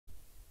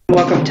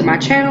Welcome to my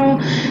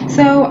channel.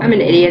 So I'm an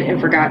idiot and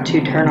forgot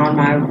to turn on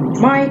my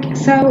mic.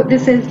 So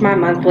this is my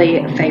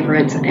monthly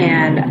favorites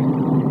and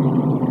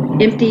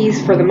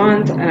empties for the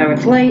month. I know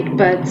it's late,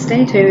 but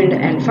stay tuned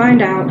and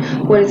find out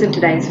what is in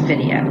today's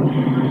video.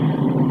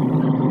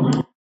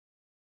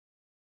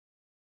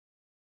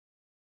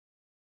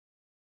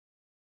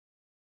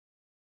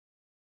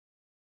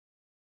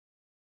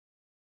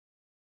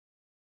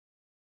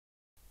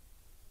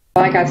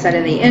 Like I said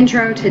in the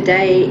intro,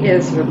 today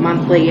is the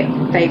monthly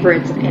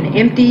favorites and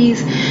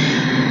empties.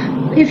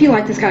 If you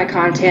like this kind of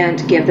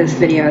content, give this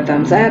video a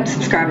thumbs up,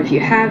 subscribe if you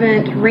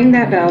haven't, ring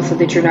that bell so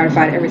that you're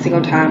notified every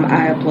single time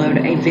I upload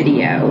a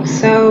video.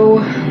 So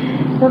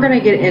we're going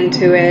to get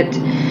into it,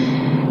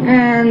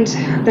 and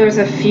there's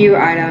a few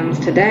items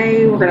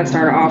today. We're going to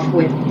start off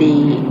with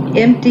the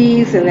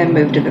empties and then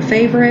move to the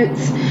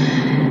favorites.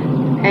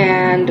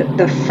 And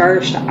the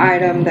first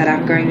item that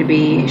I'm going to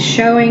be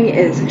showing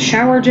is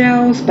shower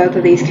gels. Both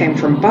of these came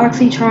from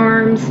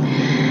BoxyCharms.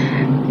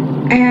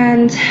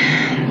 And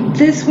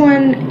this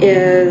one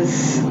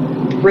is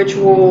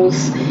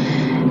Rituals.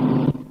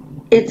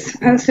 It's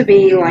supposed to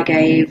be like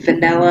a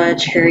vanilla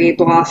cherry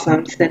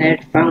blossom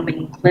scented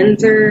foaming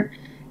cleanser.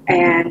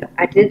 And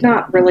I did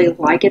not really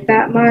like it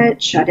that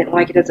much. I didn't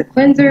like it as a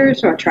cleanser,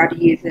 so I tried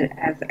to use it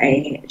as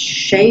a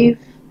shave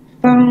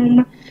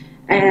foam.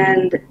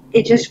 And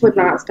it just would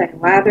not stay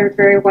lathered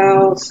very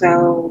well,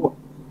 so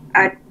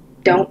I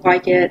don't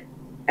like it,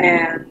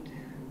 and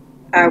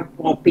I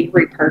won't be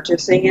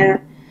repurchasing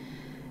it.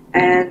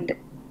 And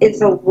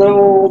it's a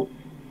little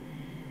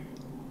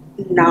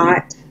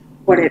not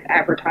what it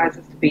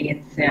advertises to be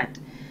in scent,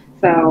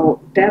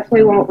 so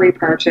definitely won't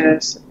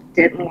repurchase.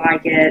 Didn't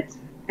like it,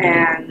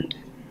 and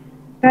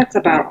that's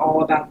about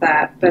all about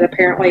that. But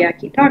apparently I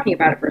keep talking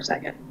about it for a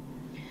second.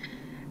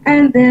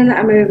 And then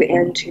I move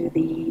into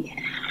the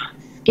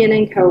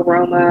Skin & Co.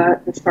 Roma,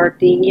 the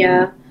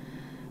Sardinia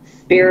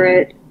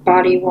Spirit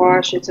Body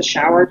Wash. It's a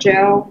shower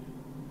gel.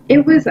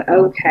 It was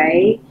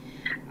okay.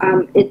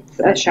 It's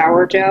a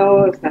shower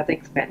gel. There's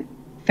nothing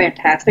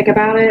fantastic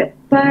about it,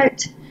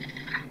 but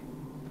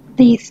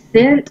the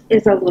scent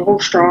is a little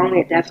strong.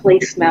 It definitely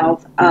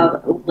smells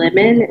of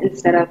lemon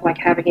instead of like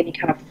having any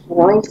kind of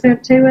floral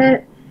scent to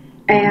it,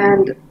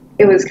 and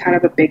it was kind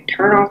of a big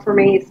turnoff for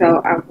me,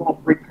 so I won't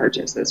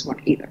repurchase this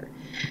one either.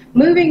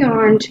 Moving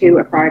on to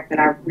a product that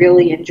I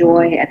really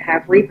enjoy and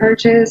have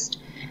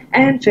repurchased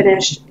and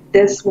finished.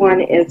 This one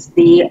is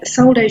the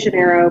Sol de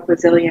Janeiro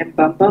Brazilian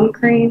Bum Bum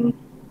Cream.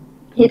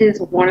 It is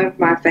one of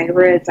my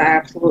favorites. I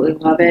absolutely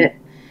love it.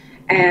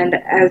 And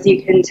as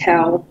you can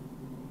tell,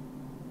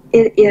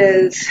 it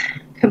is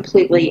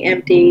completely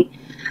empty,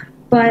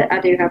 but I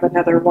do have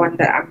another one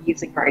that I'm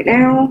using right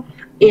now.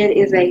 It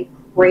is a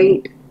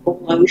great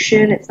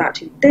lotion. It's not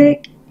too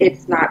thick,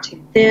 it's not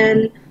too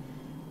thin,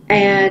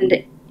 and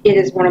it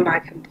is one of my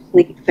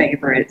complete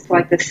favorites.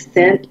 Like, the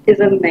scent is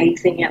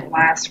amazing. It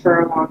lasts for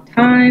a long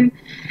time,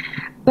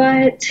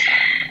 but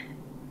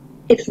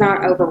it's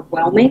not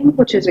overwhelming,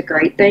 which is a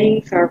great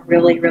thing, so I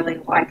really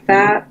like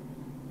that.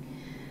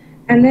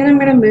 And then I'm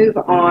going to move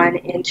on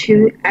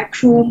into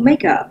actual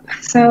makeup.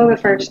 So the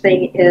first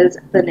thing is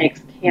the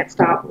NYX Can't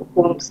Stop,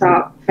 Won't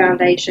Stop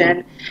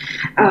foundation.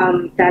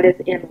 That is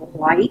in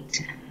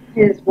Light.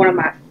 It is one of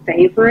my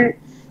favorites.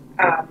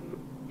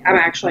 I'm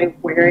actually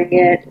wearing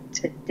it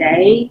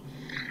today.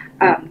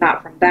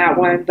 Not from that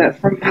one, but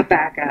from my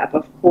backup,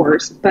 of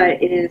course.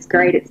 But it is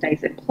great. It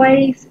stays in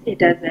place. It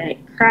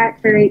doesn't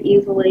crack very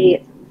easily.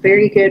 It's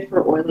very good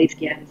for oily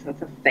skin, so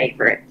it's a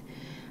favorite.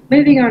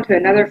 Moving on to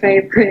another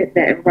favorite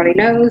that everybody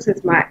knows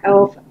is my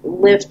e.l.f.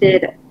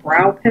 Lifted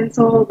Brow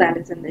Pencil. That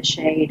is in the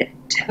shade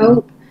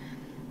Taupe.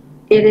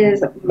 It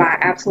is my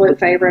absolute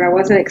favorite. I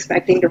wasn't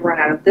expecting to run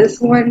out of this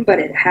one, but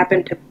it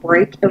happened to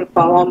break and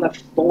fall on the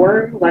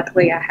floor.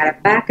 Luckily, I had a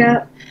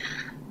backup,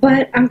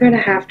 but I'm going to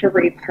have to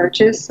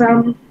repurchase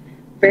some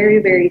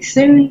very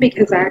soon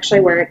because I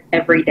actually wear it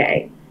every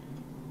day.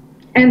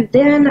 And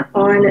then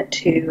on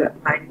to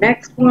my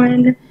next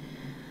one,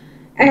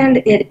 and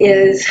it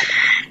is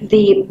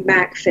the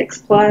MAC Fix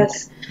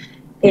Plus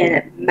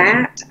in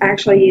matte. I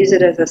actually use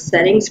it as a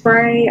setting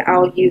spray.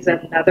 I'll use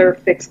another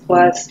Fix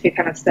Plus to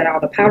kind of set all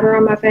the powder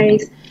on my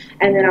face,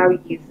 and then I'll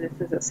use this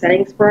as a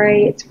setting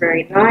spray. It's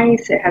very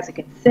nice. It has a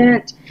good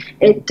scent.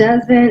 It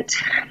doesn't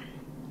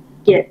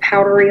get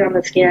powdery on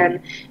the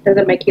skin. It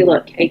doesn't make you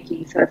look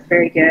cakey, so it's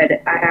very good.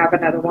 I have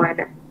another one.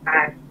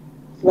 I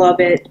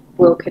love it.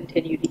 Will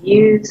continue to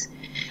use.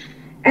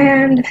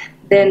 And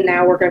then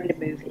now we're going to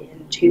move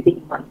into the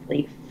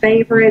monthly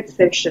favorites.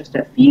 There's just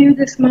a few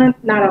this month,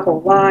 not a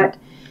whole lot,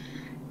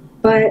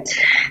 but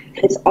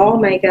it's all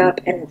makeup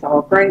and it's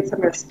all great. So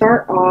I'm going to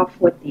start off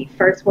with the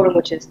first one,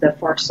 which is the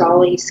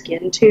Farsali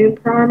Skin Tune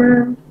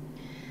Primer.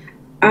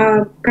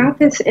 I got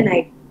this in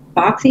a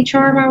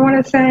BoxyCharm, I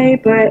want to say,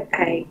 but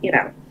hey, you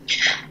know.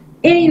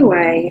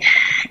 Anyway,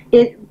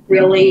 it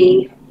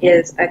really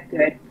is a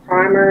good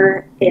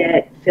primer.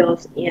 It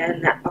fills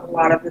in a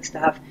lot of the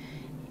stuff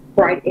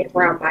right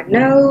around my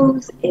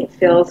nose. It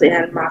fills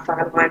in my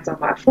fine lines on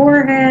my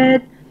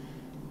forehead.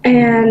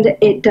 and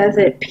it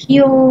doesn't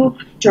peel,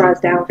 dries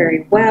down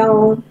very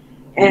well,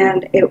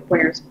 and it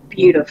wears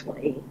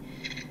beautifully.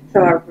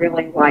 So I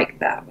really like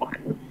that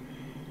one.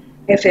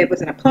 If it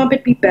was in a pump,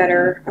 it'd be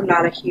better. I'm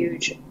not a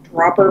huge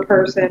dropper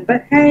person,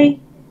 but hey,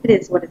 it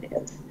is what it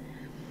is.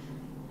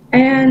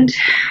 And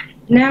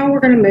now we're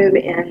going to move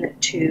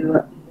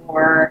into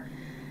more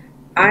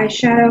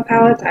eyeshadow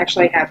palettes. I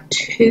actually have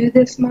two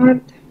this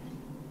month.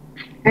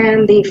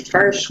 And the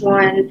first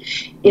one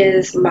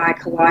is my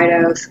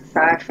Kaleidos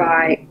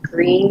Sci-Fi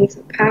Greens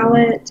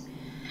palette.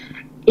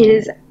 It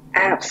is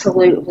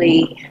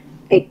absolutely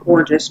a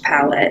gorgeous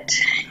palette.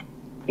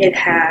 It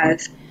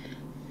has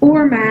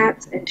 4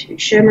 mattes and 2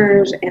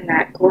 shimmers in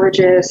that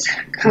gorgeous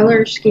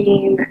color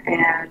scheme,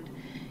 and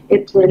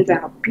it blends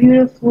out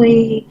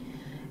beautifully.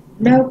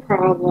 No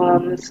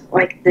problems.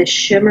 Like, the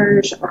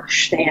shimmers are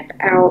stand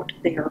out.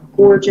 They are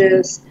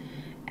gorgeous.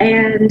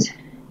 And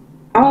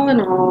all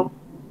in all,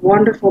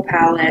 wonderful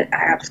palette.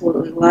 I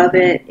absolutely love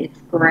it. It's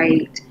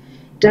great.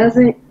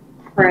 Doesn't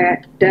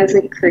crack,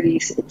 doesn't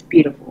crease. It's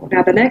beautiful.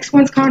 Now, the next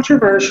one's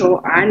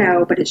controversial, I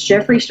know, but it's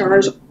Jeffree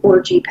Star's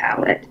Orgy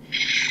palette.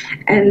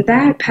 And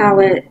that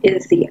palette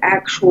is the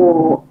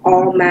actual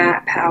all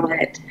matte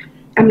palette.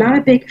 I'm not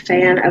a big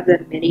fan of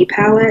the mini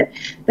palette.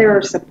 There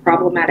are some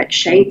problematic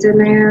shades in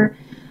there.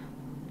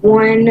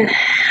 One,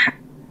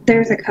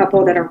 there's a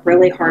couple that are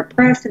really hard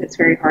pressed, and it's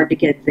very hard to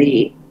get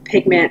the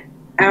pigment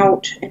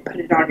out and put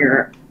it on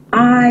your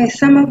eye.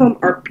 Some of them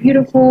are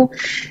beautiful.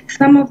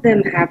 Some of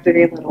them have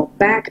very little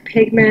back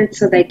pigment,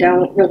 so they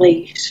don't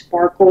really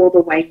sparkle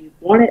the way you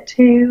want it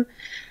to.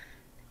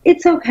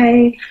 It's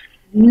okay.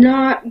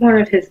 Not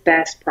one of his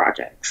best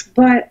projects,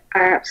 but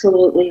I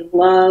absolutely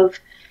love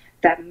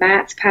the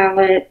mattes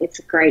palette. It's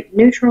a great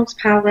neutrals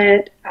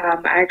palette.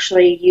 I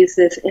actually used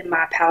this in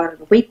my palette of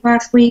the week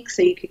last week,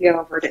 so you can go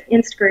over to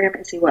Instagram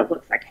and see what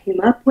looks like I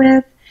came up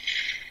with.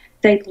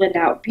 They blend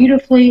out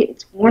beautifully.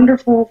 It's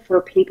wonderful for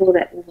people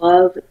that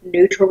love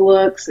neutral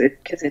looks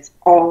because it's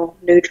all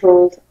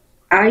neutrals.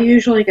 I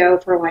usually go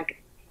for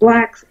like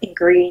blacks and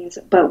greens,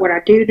 but when I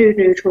do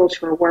neutrals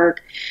for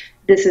work,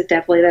 this is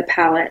definitely the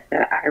palette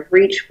that I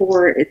reach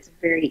for. It's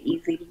very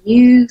easy to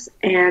use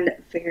and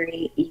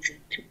very easy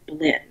to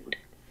blend.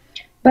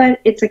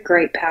 But it's a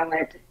great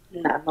palette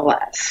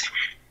nonetheless.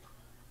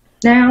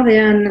 Now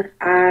then,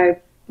 I'm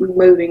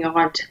moving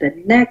on to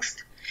the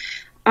next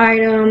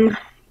item,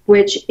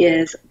 which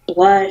is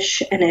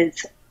blush, and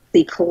it's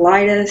the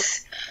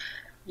Kaleidos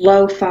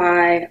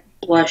Lo-Fi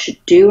Blush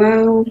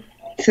Duo.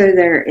 So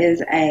there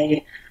is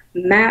a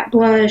matte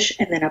blush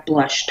and then a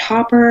blush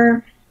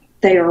topper.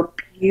 They are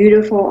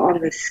beautiful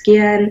on the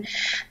skin.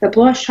 The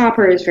blush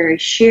topper is very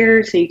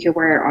sheer, so you can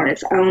wear it on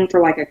its own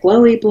for like a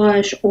glowy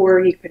blush,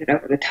 or you can put it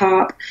over the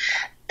top.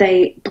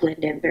 They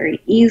blend in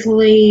very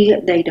easily.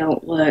 They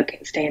don't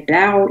stand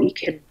out. You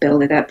can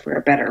build it up for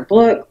a better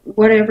look,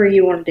 whatever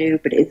you want to do,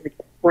 but it's a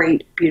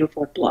great,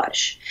 beautiful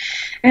blush.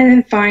 And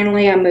then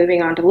finally, I'm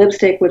moving on to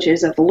lipstick, which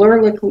is a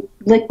velour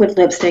liquid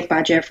lipstick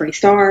by Jeffree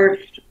Star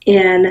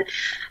in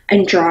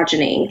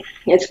Androgyny.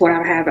 It's what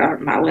I have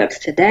on my lips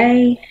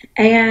today,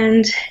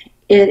 and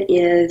it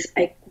is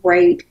a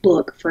great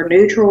look for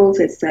neutrals.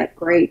 It's that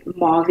great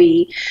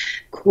mauve-y,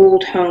 cool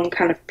tone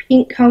kind of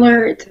pink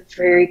color. It's a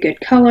very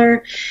good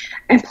color.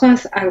 And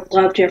plus, I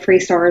love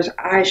Jeffree Star's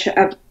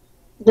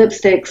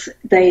lipsticks.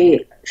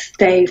 They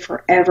stay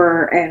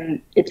forever,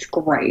 and it's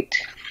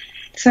great.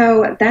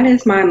 So that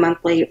is my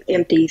monthly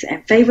empties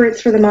and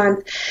favorites for the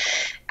month.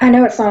 I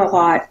know it's not a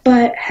lot,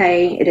 but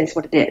hey, it is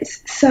what it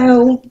is.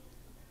 So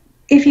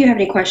if you have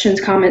any questions,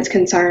 comments,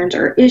 concerns,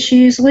 or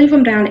issues, leave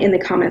them down in the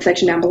comment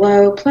section down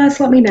below. Plus,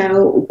 let me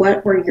know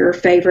what were your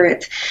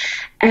favorites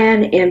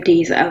and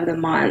empties of the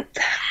month.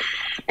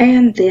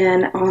 And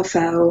then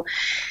also,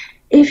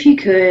 if you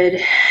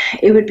could,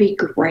 it would be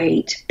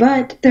great.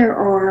 But there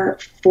are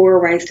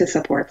 4 ways to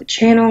support the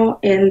channel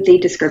in the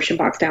description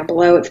box down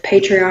below. It's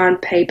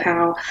Patreon,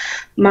 PayPal,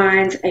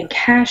 Minds, and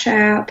Cash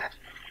App.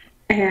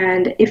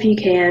 And if you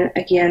can,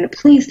 again,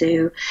 please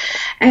do.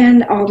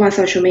 And all my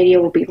social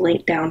media will be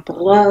linked down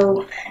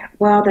below.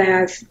 Well,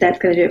 that's going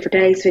to do it for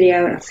today's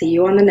video, and I'll see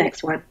you on the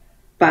next one.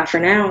 Bye for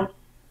now.